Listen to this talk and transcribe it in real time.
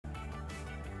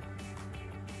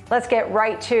Let's get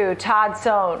right to Todd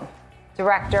Sohn,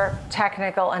 Director,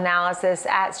 Technical Analysis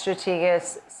at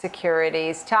Strategas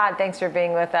Securities. Todd, thanks for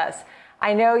being with us.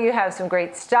 I know you have some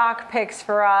great stock picks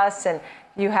for us, and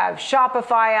you have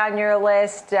Shopify on your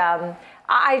list.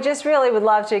 I just really would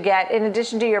love to get, in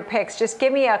addition to your picks, just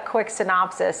give me a quick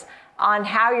synopsis on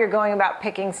how you're going about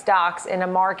picking stocks in a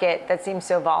market that seems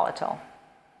so volatile.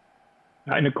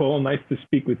 Hi, Nicole. Nice to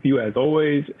speak with you as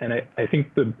always. And I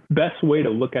think the best way to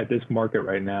look at this market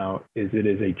right now is it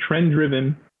is a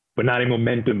trend-driven, but not a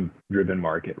momentum-driven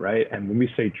market, right? And when we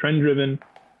say trend-driven,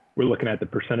 we're looking at the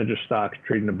percentage of stocks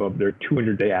trading above their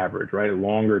 200-day average, right? A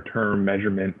longer-term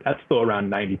measurement, that's still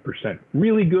around 90%.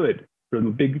 Really good for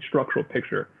the big structural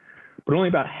picture. But only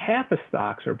about half of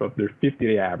stocks are above their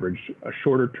 50-day average, a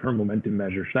shorter-term momentum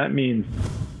measure. So that means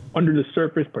under the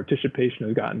surface, participation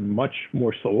has gotten much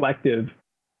more selective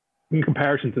in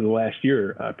comparison to the last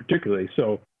year, particularly.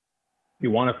 So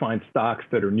you want to find stocks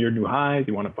that are near new highs.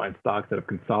 You want to find stocks that have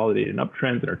consolidated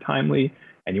uptrends that are timely,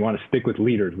 and you want to stick with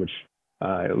leaders, which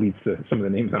leads to some of the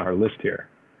names on our list here.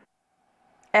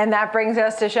 And that brings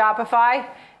us to Shopify.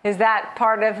 Is that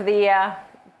part of the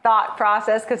thought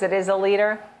process because it is a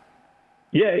leader?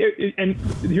 Yeah, and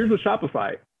here's what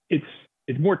Shopify.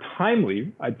 It's more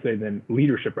timely, I'd say, than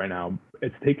leadership right now.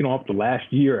 It's taken off the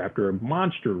last year after a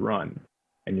monster run,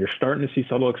 and you're starting to see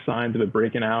subtle signs of it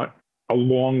breaking out,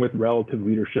 along with relative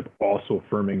leadership also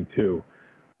firming too.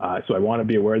 So I want to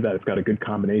be aware that it's got a good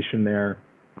combination there.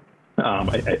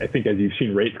 I think as you've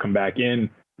seen rates come back in,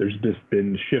 there's just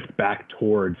been shift back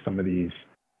towards some of these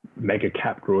mega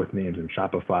cap growth names, and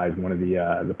Shopify is one of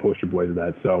the poster boys of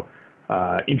that. So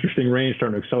interesting range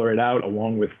starting to accelerate out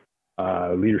along with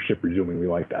leadership resuming. We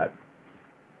like that.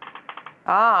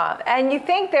 And you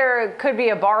think there could be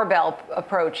a barbell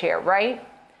approach here, right?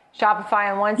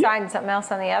 Shopify on one side and something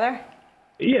else on the other?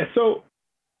 Yeah, so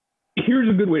here's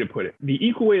a good way to put it. The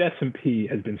equal weight S&P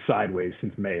has been sideways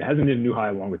since May. It hasn't hit a new high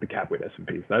along with the cap weight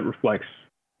S&P. So that reflects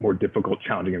more difficult,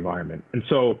 challenging environment. And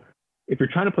so if you're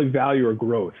trying to play value or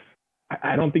growth,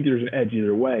 I don't think there's an edge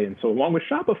either way. And so along with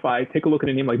Shopify, take a look at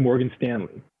a name like Morgan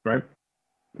Stanley, right?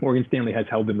 Morgan Stanley has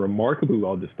held in remarkably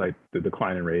well despite the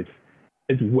decline in rates,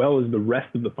 as well as the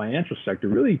rest of the financial sector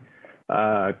really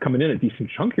coming in a decent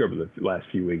chunk here over the last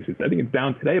few weeks. I think it's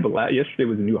down today, but yesterday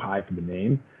was a new high for the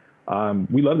name.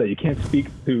 We love that. You can't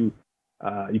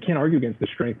argue against the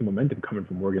strength and momentum coming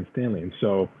from Morgan Stanley. And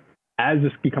so as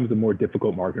this becomes a more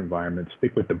difficult market environment,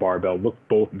 stick with the barbell, look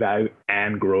both value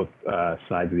and growth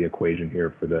sides of the equation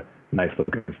here for the nice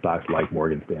looking stocks like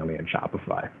Morgan Stanley and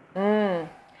Shopify.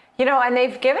 You know, and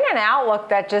they've given an outlook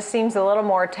that just seems a little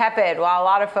more tepid, while a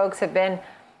lot of folks have been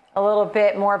a little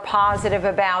bit more positive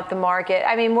about the market.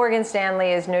 I mean, Morgan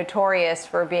Stanley is notorious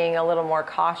for being a little more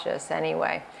cautious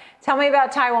anyway. Tell me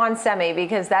about Taiwan Semi,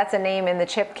 because that's a name in the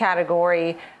chip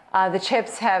category. The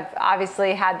chips have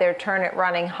obviously had their turn at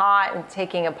running hot and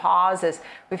taking a pause as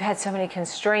we've had so many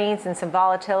constraints and some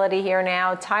volatility here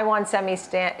now. Taiwan Semi is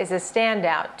a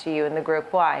standout to you in the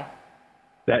group. Why?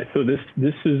 So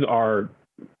this is our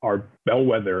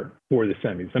bellwether for the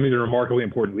semis. Semis are a remarkably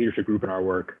important leadership group in our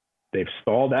work. They've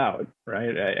stalled out,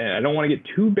 right? And I don't want to get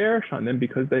too bearish on them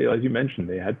because they, as you mentioned,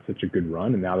 they had such a good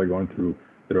run and now they're going through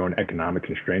their own economic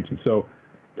constraints. And so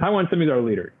Taiwan Semi is our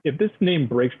leader. If this name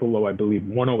breaks below, I believe,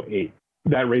 108,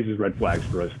 that raises red flags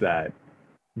for us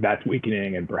that's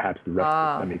weakening and perhaps the rest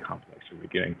of the semi complex are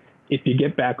weakening. If you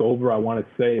get back over, I want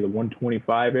to say the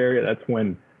 125 area, that's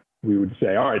when we would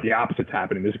say, all right, the opposite's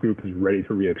happening. This group is ready to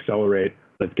reaccelerate.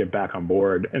 Let's get back on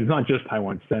board. And it's not just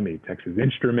Taiwan Semi, Texas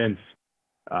Instruments,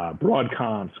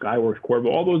 Broadcom, Skyworks,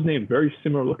 Qorvo, all those names, very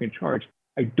similar looking charts.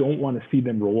 I don't want to see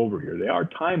them roll over here. They are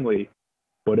timely,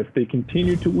 but if they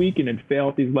continue to weaken and fail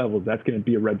at these levels, that's going to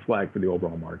be a red flag for the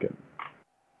overall market.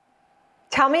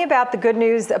 Tell me about the good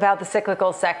news about the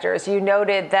cyclical sectors. You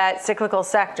noted that cyclical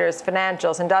sectors,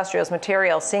 financials, industrials,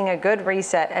 materials, seeing a good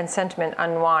reset and sentiment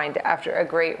unwind after a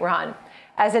great run.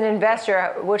 As an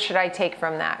investor, what should I take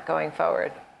from that going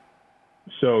forward?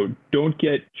 So don't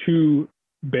get too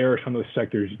bearish on those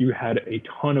sectors. You had a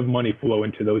ton of money flow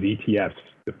into those ETFs,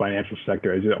 the financial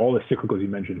sector, as all the cyclicals you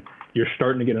mentioned. You're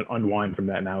starting to get an unwind from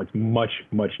that now. It's much,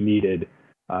 much needed.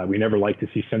 We never like to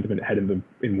see sentiment head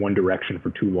in one direction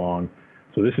for too long.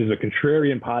 So this is a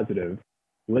contrarian positive.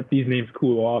 Let these names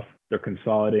cool off. They're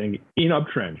consolidating in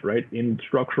uptrends, right? In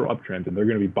structural uptrends, and they're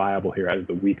going to be viable here as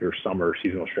the weaker summer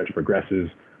seasonal stretch progresses.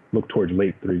 Look towards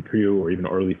late 3Q or even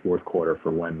early fourth quarter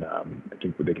for when I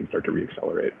think they can start to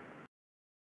reaccelerate.